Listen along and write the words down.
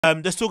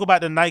Let's talk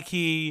about the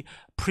Nike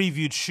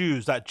previewed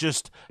shoes that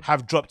just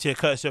have dropped here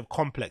courtesy of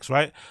Complex,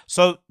 right?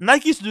 So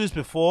Nike used to do this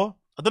before.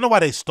 I don't know why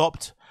they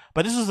stopped,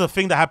 but this was a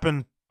thing that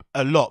happened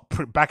a lot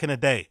back in the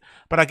day.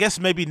 But I guess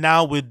maybe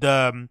now with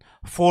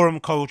forum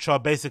culture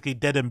basically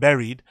dead and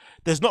buried,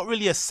 there's not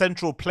really a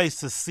central place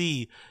to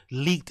see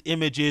leaked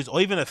images or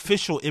even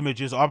official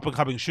images of up and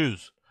coming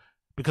shoes.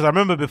 Because I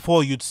remember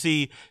before you'd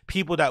see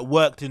people that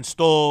worked in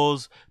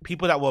stores,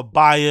 people that were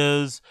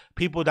buyers,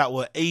 people that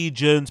were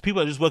agents, people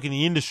that just work in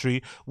the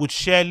industry would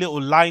share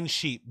little line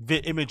sheet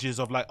images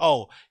of like,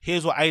 oh,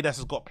 here's what Adidas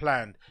has got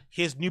planned.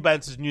 Here's New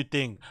Balance's new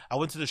thing. I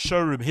went to the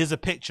showroom. Here's a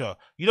picture.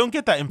 You don't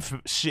get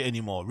that shit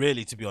anymore,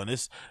 really, to be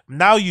honest.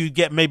 Now you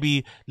get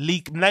maybe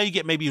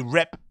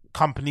rep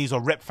companies or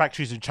rep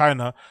factories in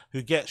China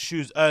who get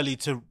shoes early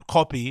to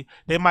copy.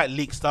 They might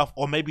leak stuff,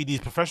 or maybe these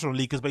professional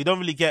leakers, but you don't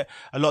really get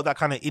a lot of that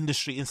kind of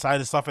industry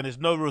insider stuff, and there's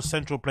no real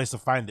central place to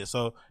find it.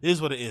 So it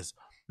is what it is.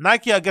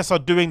 Nike, I guess, are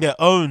doing their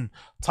own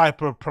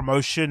type of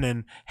promotion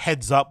and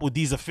heads up with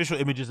these official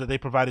images that they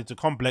provided to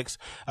Complex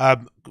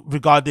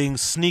regarding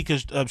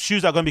sneakers,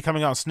 shoes that are going to be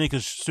coming out on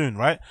sneakers soon,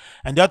 right?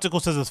 And the article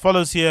says as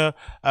follows here,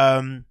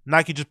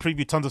 Nike just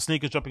previewed tons of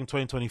sneakers dropping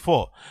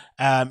 2024.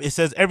 It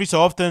says every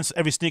so often,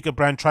 every sneaker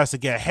brand tries to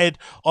get ahead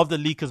of the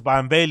leakers by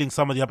unveiling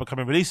some of the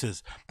up-and-coming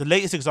releases. The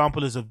latest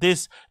example is of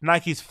this,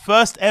 Nike's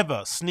first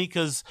ever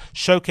sneakers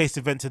showcase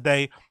event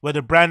today, where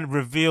the brand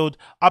revealed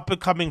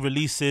up-and-coming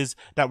releases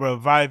that were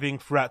arriving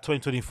throughout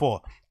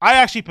 2024. I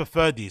actually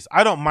prefer these.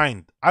 I don't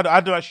mind. I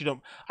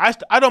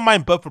don't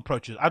mind both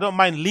approaches. I don't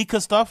mind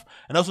leaker stuff,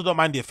 and also don't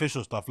mind the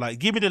official stuff. Like,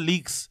 give me the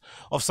leaks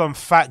of some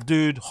fat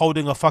dude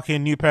holding a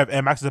fucking new pair of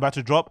Air Maxes about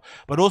to drop,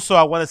 but also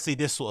I want to see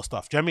this sort of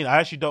stuff. Do you know what I mean? I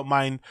actually don't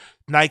mind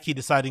Nike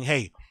deciding,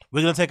 hey,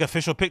 we're going to take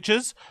official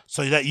pictures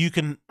so that you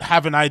can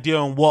have an idea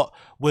on what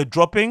we're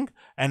dropping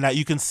and that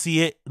you can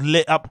see it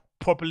lit up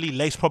properly,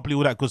 laced properly,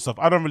 all that good stuff.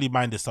 I don't really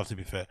mind this stuff, to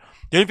be fair.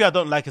 The only thing I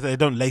don't like is that they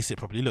don't lace it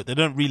properly. Look, they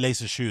don't relace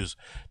the shoes.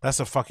 That's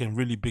a fucking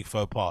really big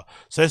faux pas.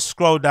 So let's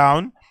scroll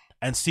down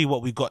and see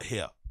what we got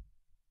here.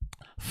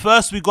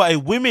 First, we got a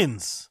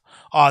women's.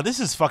 This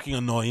is fucking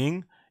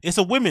annoying. It's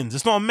a women's.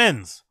 It's not a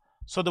men's.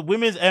 So the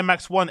women's Air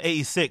Max 1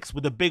 86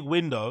 with a big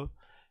window,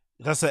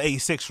 that's an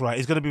 86, right?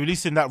 It's going to be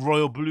released in that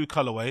royal blue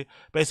colorway,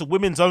 but it's a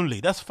women's only.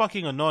 That's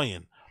fucking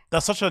annoying.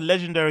 That's such a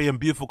legendary and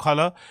beautiful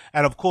color.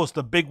 And of course,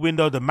 the big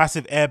window, the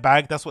massive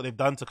airbag, that's what they've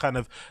done to kind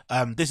of,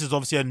 this is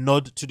obviously a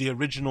nod to the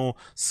original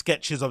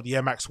sketches of the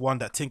Air Max 1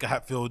 that Tinker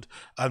Hatfield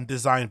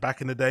designed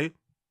back in the day.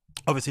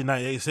 Obviously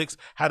 1986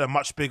 had a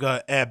much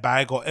bigger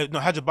airbag, or no,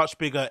 had a much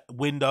bigger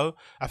window.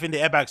 I think the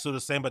airbag's still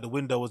the same, but the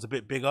window was a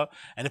bit bigger.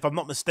 And if I'm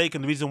not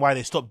mistaken, the reason why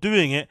they stopped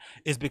doing it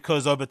is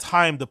because over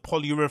time the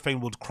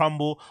polyurethane would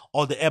crumble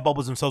or the air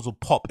bubbles themselves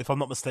would pop, if I'm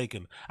not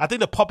mistaken. I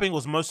think the popping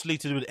was mostly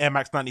to do with Air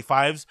Max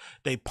 95s.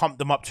 They pumped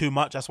them up too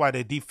much. That's why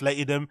they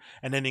deflated them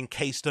and then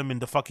encased them in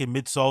the fucking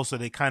midsole, so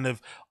they kind of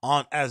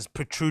aren't as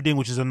protruding,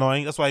 which is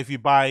annoying. That's why if you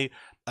buy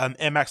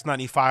Air Max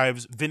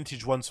 95s,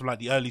 vintage ones from like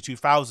the early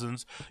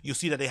 2000s, you'll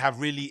see that they have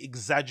really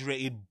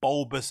exaggerated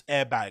bulbous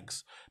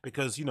airbags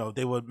because, you know,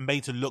 they were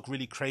made to look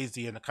really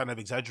crazy and kind of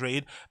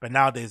exaggerated, but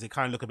nowadays they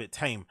kind of look a bit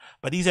tame.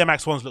 But these Air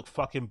Max ones look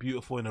fucking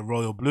beautiful in a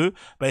royal blue,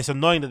 but it's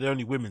annoying that they're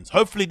only women's.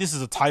 Hopefully this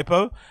is a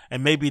typo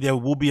and maybe there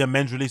will be a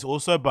men's release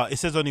also, but it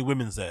says only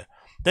women's there.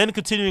 Then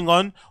continuing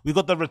on, we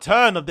got the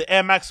return of the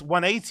Air Max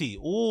 180.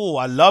 Oh,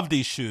 I love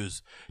these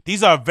shoes.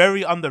 These are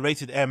very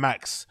underrated Air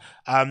Max.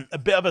 A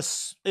bit of a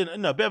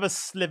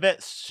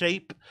slivette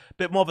shape, a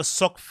bit more of a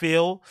sock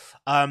feel.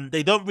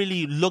 They don't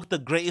really look the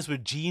greatest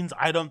with jeans.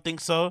 I don't think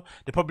so.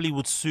 They probably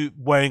would suit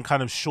wearing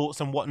kind of shorts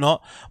and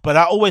whatnot. But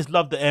I always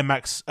loved the Air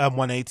Max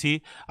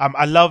 180.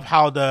 I love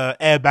how the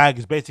airbag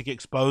is basically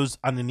exposed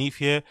underneath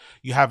here.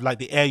 You have like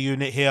the air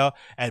unit here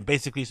and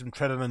basically some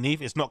tread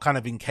underneath. It's not kind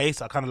of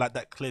encased. I kind of like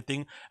that clear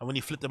thing. And when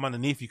you flip them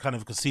underneath, you kind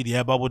of can see the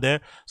air bubble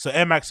there. So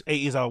Air Max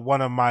 80s are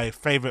one of my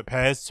favorite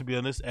pairs, to be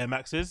honest, Air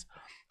Maxes.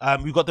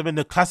 We got them in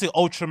the classic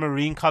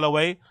ultramarine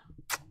colorway.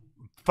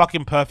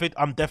 Fucking perfect.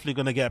 I'm definitely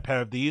going to get a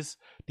pair of these.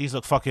 These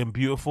look fucking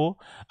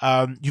beautiful.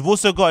 You've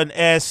also got an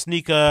Air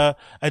sneaker,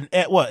 an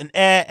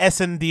Air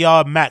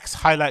SNKRS Max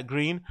highlight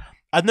green.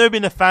 I've never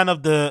been a fan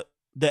of the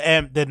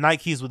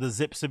Nikes with the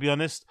zips, to be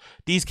honest.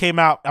 These came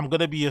out, I'm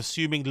gonna be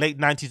assuming, late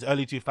 90s,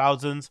 early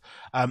 2000s.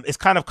 It's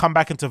kind of come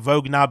back into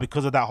vogue now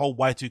because of that whole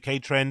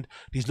Y2K trend.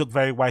 These look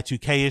very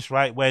Y2K-ish,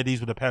 right? Wear these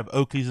with a pair of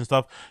Oakleys and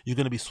stuff, you're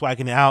gonna be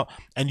swagging it out.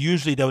 And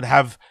usually they would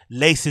have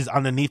laces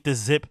underneath this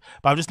zip,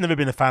 but I've just never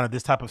been a fan of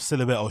this type of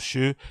silhouette or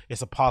shoe.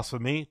 It's a pass for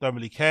me, don't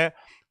really care.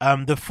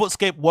 The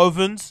Footscape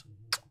wovens,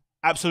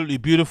 absolutely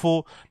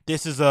beautiful.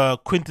 This is a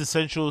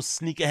quintessential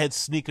sneakerhead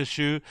sneaker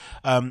shoe.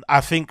 I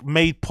think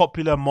made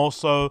popular more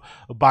so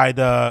by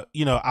the,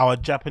 you know, our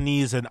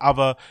Japanese and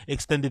other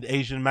extended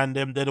Asian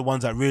mandem. They're the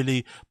ones that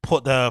really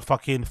put the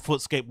fucking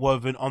Footscape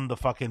woven on the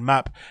fucking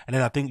map. And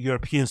then I think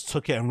Europeans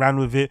took it and ran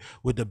with it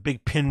with the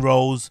big pin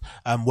rolls.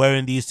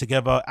 Wearing these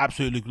together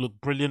absolutely look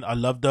brilliant. I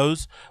love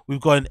those. We've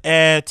got an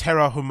Air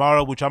Terra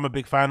Humara, which I'm a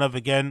big fan of.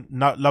 Again,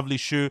 not lovely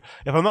shoe.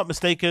 If I'm not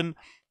mistaken,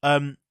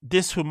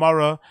 this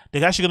tomorrow,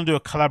 they're actually going to do a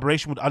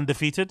collaboration with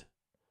Undefeated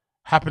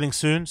happening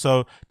soon,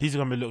 so these are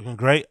gonna be looking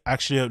great.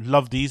 Actually, I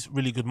love these,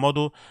 really good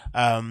model.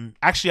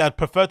 Actually, I'd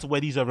prefer to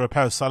wear these over a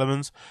pair of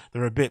Salomons.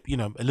 They're a bit,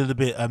 a little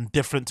bit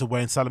different to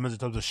wearing Salomons in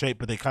terms of shape,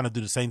 but they kind of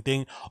do the same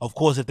thing. Of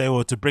course, if they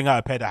were to bring out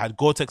a pair that had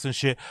Gore-Tex and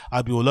shit,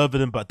 I'd be all over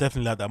them, but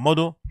definitely like that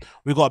model.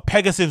 We got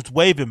Pegasus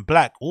Wave in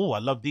black. Oh, I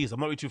love these. I'm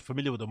not really too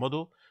familiar with the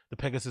model, the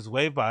Pegasus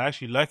Wave, but I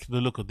actually like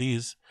the look of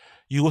these.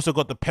 You also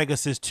got the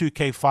Pegasus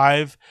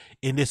 2K5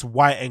 in this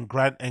white and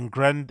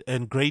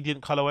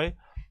gradient colorway.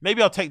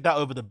 Maybe I'll take that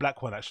over the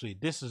black one, actually.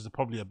 This is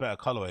probably a better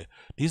colorway.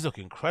 These look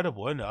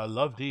incredible, isn't it? I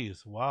love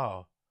these.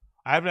 Wow.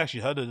 I haven't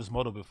actually heard of this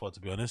model before, to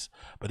be honest.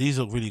 But these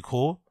look really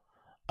cool.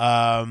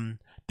 Then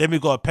we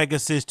got a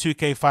Pegasus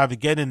 2K5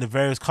 again in the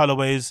various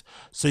colorways.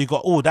 So you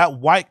got, oh, that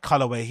white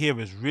colorway here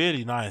is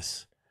really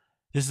nice.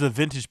 This is a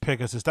vintage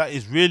Pegasus. That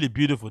is really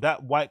beautiful.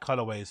 That white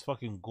colorway is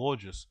fucking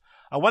gorgeous.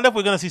 I wonder if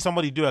we're going to see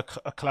somebody do a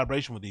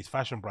collaboration with these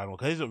fashion brand,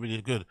 because these look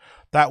really good.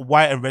 That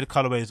white and red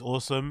colorway is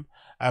awesome,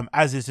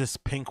 as is this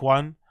pink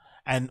one.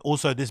 And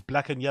also this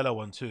black and yellow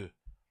one too.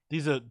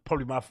 These are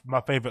probably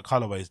my favorite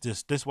colorways.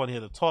 This one here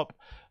at the top,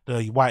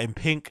 the white and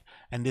pink,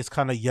 and this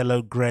kind of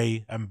yellow,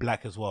 gray, and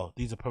black as well.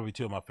 These are probably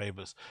two of my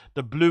favorites.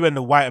 The blue and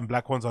the white and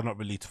black ones are not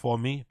really for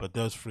me, but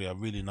those three are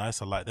really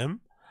nice. I like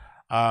them.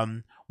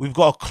 We've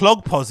got a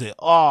clog posit.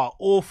 Oh,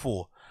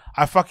 awful.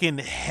 I fucking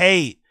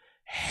hate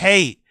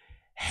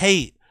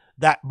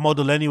that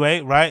model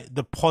anyway, right?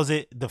 The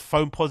posit, the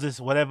foam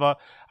posits, whatever.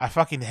 I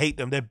fucking hate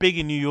them. They're big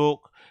in New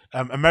York.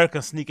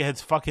 American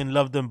sneakerheads fucking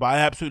love them, but I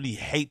absolutely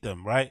hate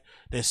them, right?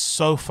 They're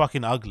so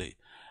fucking ugly.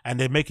 And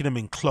they're making them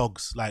in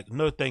clogs. Like,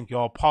 no thank you.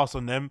 I'll pass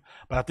on them.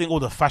 But I think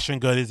all the fashion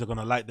girlies are going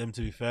to like them,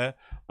 to be fair.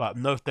 But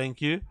no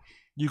thank you.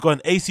 You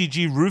got an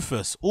ACG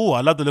Rufus. Oh,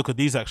 I love the look of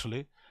these, actually.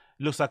 It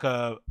looks like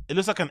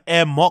an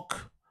Air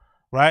Mock,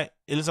 right?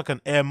 It looks like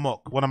an Air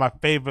Mock. One of my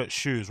favorite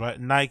shoes,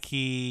 right?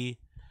 Nike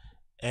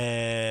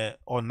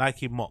or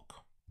Nike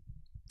Mock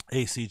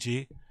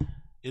ACG.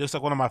 It looks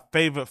like one of my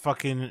favorite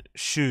fucking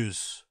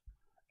shoes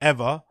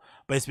ever,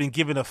 but it's been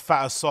given a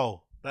fatter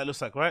sole. That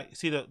looks like, right? You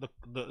see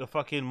the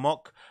fucking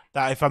Mock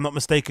that, if I'm not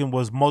mistaken,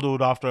 was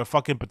modeled after a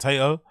fucking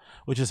potato,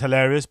 which is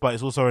hilarious, but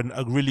it's also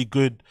a really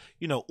good,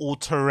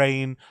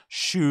 all-terrain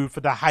shoe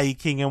for the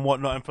hiking and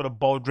whatnot, and for the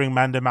bouldering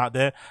mandem out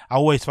there. I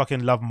always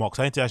fucking love Mocks.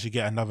 I need to actually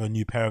get another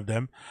new pair of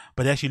them,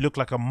 but they actually look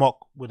like a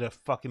Mock with a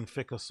fucking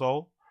thicker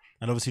sole,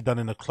 and obviously done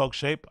in a clog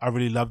shape. I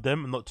really love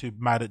them. I'm not too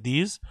mad at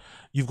these.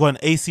 You've got an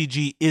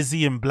ACG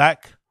Izzy in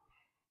black.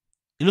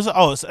 It looks like,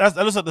 oh, that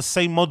looks like the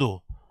same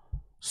model.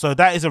 So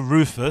that is a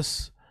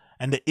Rufus,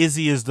 and the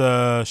Izzy is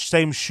the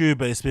same shoe,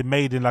 but it's been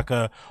made in like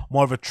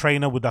more of a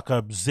trainer with like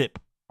a zip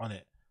on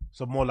it.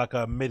 So more like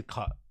a mid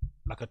cut,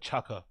 like a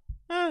chucker.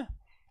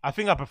 I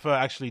think I prefer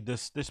actually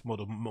this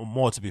model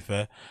more, to be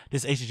fair.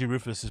 This ACG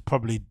Rufus is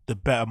probably the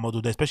better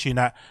model there, especially in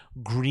that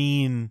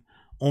green,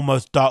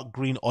 almost dark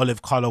green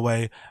olive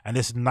colorway, and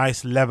this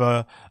nice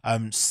leather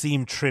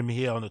seam trim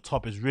here on the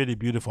top is really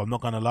beautiful. I'm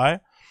not gonna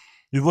lie.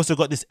 We've also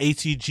got this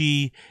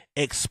ATG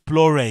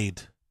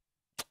Explorade.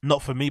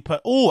 Not for me,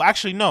 but oh,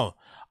 actually no,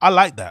 I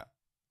like that.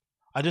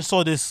 I just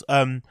saw this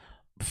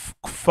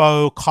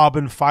faux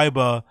carbon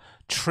fiber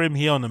trim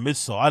here on the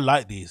midsole. I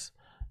like these.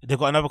 They've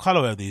got another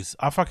colorway of these.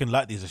 I fucking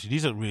like these actually.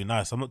 These are really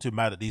nice. I'm not too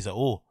mad at these at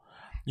all.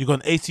 You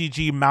got an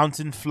ATG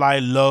Mountain Fly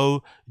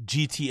Low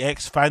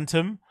GTX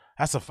Phantom.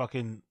 That's a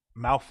fucking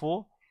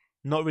mouthful.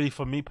 Not really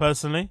for me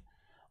personally.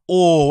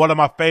 Oh, one of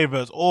my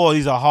favorites. Oh,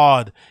 these are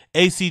hard.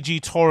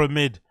 ACG Tora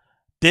Mid.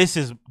 This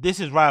is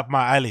right up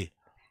my alley.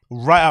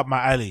 Right up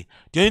my alley.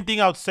 The only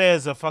thing I would say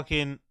as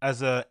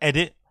a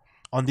edit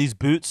on these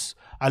boots,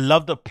 I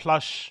love the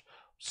plush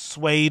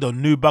suede or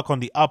nubuck on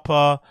the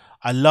upper.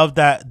 I love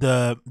that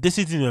this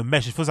isn't a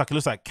mesh. It feels like it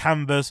looks like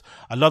canvas.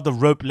 I love the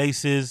rope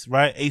laces,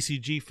 right?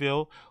 ACG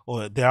feel,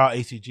 or there are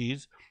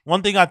ACGs.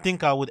 One thing I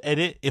think I would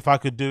edit if I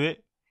could do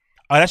it,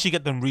 I'd actually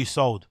get them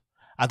resoled.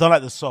 I don't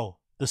like the sole.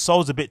 The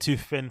sole's a bit too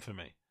thin for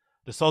me.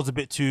 The sole's a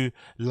bit too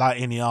light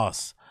in the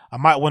ass. I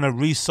might want to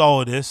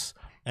resole this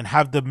and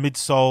have the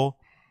midsole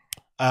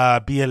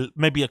be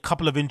maybe a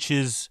couple of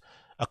inches,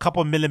 a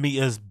couple of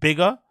millimeters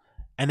bigger,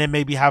 and then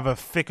maybe have a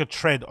thicker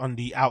tread on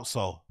the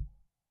outsole.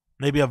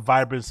 Maybe a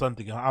vibrant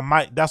something.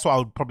 That's what I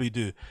would probably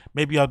do.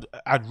 Maybe I'd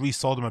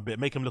resole them a bit,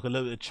 make them look a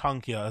little bit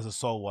chunkier as a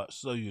sole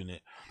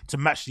unit to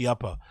match the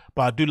upper.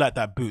 But I do like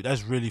that boot.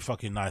 That's really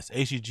fucking nice.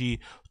 ACG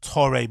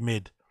Torre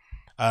Mid.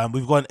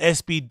 We've got an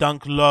SB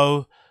Dunk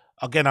Low.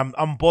 Again,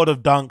 I'm bored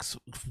of dunks.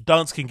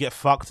 Dunks can get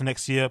fucked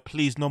next year.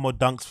 Please, no more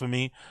dunks for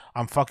me.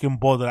 I'm fucking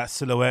bored of that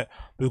silhouette.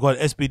 We've got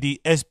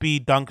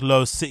SB Dunk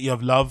Low City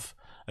of Love.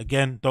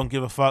 Again, don't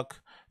give a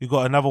fuck. We've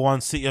got another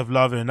one, City of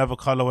Love, in another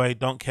colorway.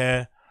 Don't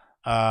care.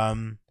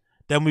 Then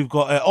we've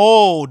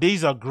got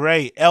these are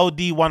great.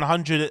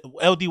 LD1000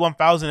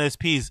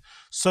 SPs.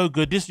 So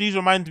good. These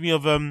remind me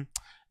of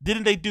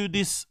didn't they do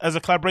this as a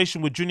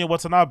collaboration with Junior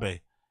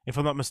Watanabe, if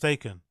I'm not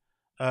mistaken?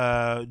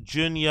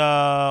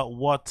 Junior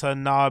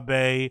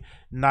Watanabe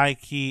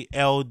Nike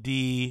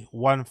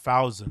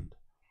LD1000.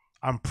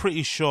 I'm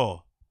pretty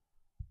sure.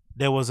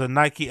 there was a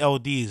Nike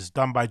LDs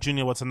done by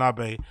Junior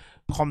Watanabe,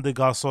 Comme des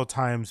Garçons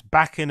times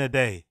back in the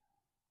day.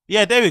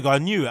 Yeah, there we go. I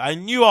knew it. I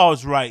knew I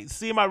was right.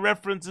 See my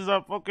references?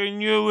 I fucking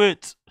knew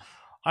it.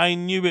 I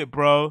knew it,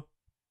 bro.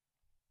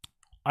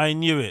 I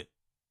knew it.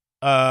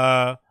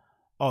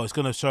 Oh, it's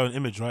gonna show an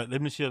image, right?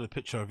 Let me show the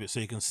picture of it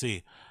so you can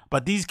see.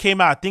 But these came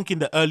out, I think, in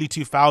the early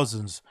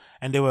 2000s,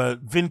 and they were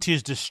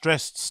vintage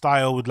distressed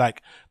style with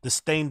like the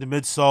stained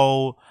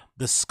midsole,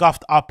 the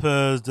scuffed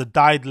uppers, the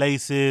dyed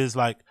laces.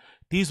 Like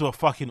these were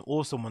fucking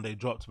awesome when they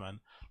dropped, man.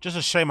 Just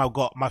a shame I've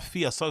got my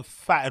feet are so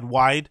fat and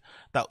wide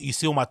that you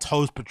see all my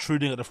toes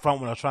protruding at the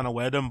front when I'm trying to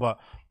wear them. But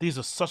these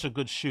are such a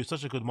good shoe,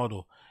 such a good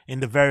model in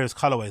the various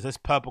colorways. This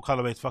purple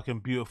colorway is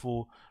fucking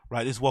beautiful,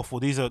 right? This waffle,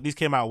 these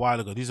came out a while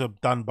ago. These are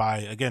done by,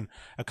 again,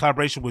 a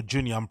collaboration with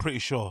Junior. I'm pretty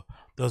sure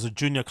there was a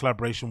Junior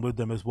collaboration with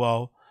them as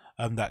well.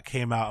 That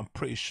came out. I'm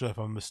pretty sure, if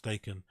I'm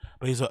mistaken.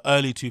 But these are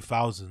early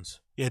 2000s.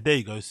 Yeah, there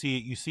you go. See,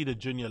 you see the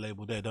Junior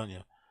label there, don't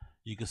you?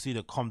 You can see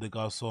the Comme des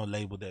Garçons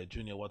label there,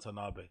 Junior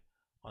Watanabe.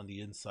 On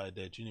the inside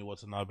there, Junior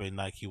Watanabe,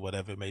 Nike,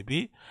 whatever it may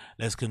be.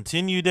 Let's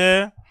continue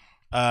there.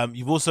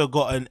 You've also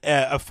got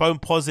a foam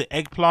posit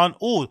eggplant.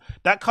 Oh,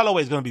 that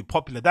colorway is going to be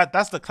popular.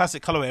 That's the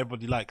classic colorway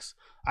everybody likes.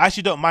 I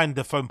actually don't mind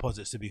the foam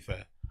posits, to be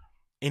fair.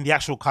 In the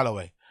actual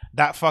colorway,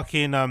 that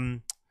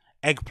fucking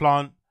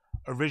eggplant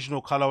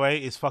original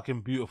colorway is fucking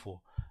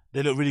beautiful.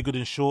 They look really good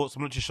in shorts.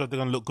 I'm not too sure if they're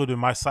gonna look good with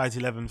my size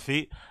 11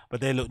 feet,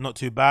 but they look not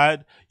too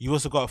bad. You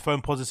also got a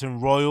foam posit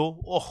in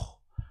royal. Oh.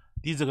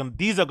 These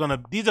are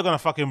gonna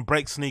fucking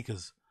break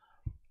sneakers.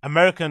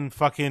 American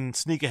fucking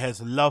sneakerheads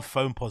love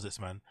foam posits,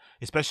 man.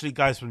 Especially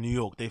guys from New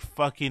York. They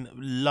fucking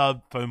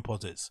love foam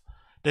posits.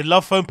 They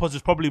love foam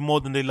posits probably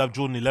more than they love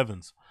Jordan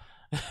 11s.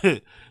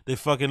 They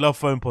fucking love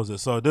foam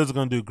posits. So those are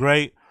gonna do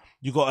great.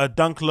 You got a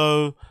Dunk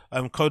Low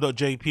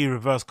Co.JP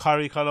reverse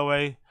Curry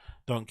colorway.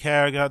 Don't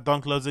care. I got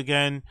Dunk Lows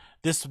again.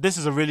 This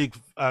is a really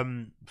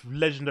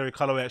legendary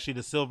colorway, actually,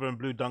 the silver and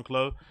blue Dunk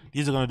Low.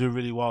 These are going to do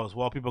really well as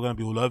well. People are going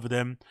to be all over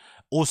them.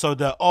 Also,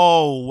 the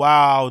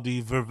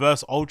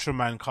reverse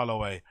Ultraman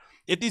colorway.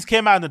 If these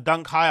came out in the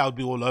Dunk High, I would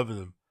be all over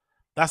them.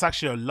 That's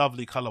actually a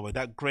lovely colorway.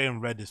 That grey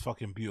and red is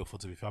fucking beautiful,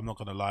 to be fair. I'm not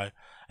going to lie.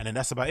 And then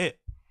that's about it.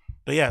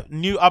 But yeah,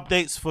 new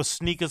updates for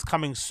sneakers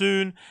coming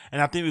soon.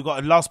 And I think we've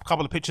got a last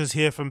couple of pictures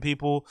here from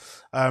people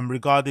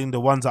regarding the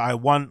ones that I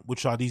want,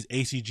 which are these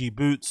ACG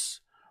boots.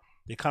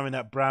 They come in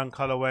that brown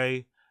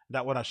colorway.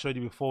 That one I showed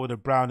you before with the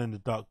brown and the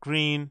dark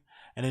green.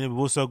 And then we've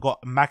also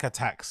got Mac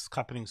Attacks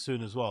happening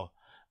soon as well.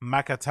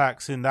 Mac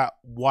Attacks in that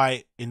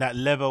white, in that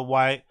leather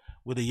white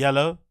with the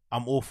yellow.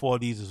 I'm all for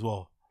these as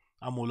well.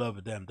 I'm all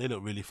over them. They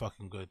look really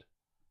fucking good.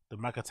 The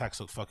Mac Attacks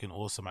look fucking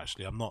awesome,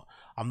 actually. I'm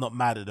not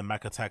mad at the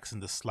Mac Attacks in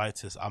the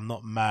slightest. I'm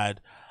not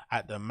mad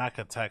at the Mac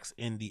Attacks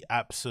in the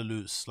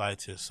absolute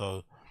slightest.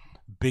 So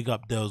big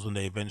up those when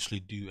they eventually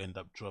do end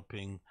up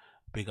dropping.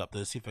 Big up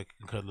there. See if I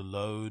can cut the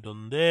load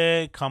on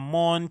there. Come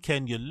on,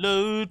 can you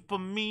load for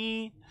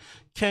me?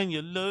 Can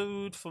you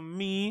load for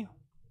me?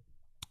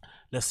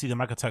 Let's see the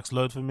Mac Attacks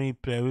load for me.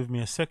 Bear with me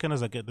a second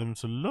as I get them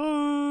to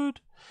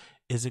load.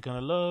 Is it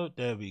gonna load?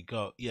 There we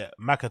go. Yeah,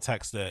 Mac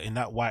Attacks there in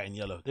that white and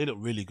yellow. They look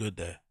really good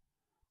there.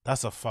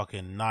 That's a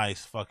fucking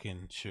nice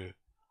fucking shoe.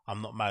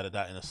 I'm not mad at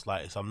that in the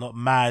slightest. I'm not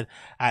mad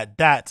at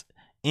that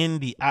in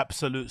the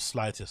absolute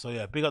slightest. So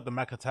yeah, big up the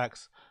Mac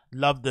Attacks.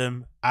 Love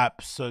them.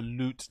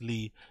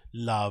 Absolutely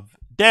love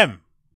them.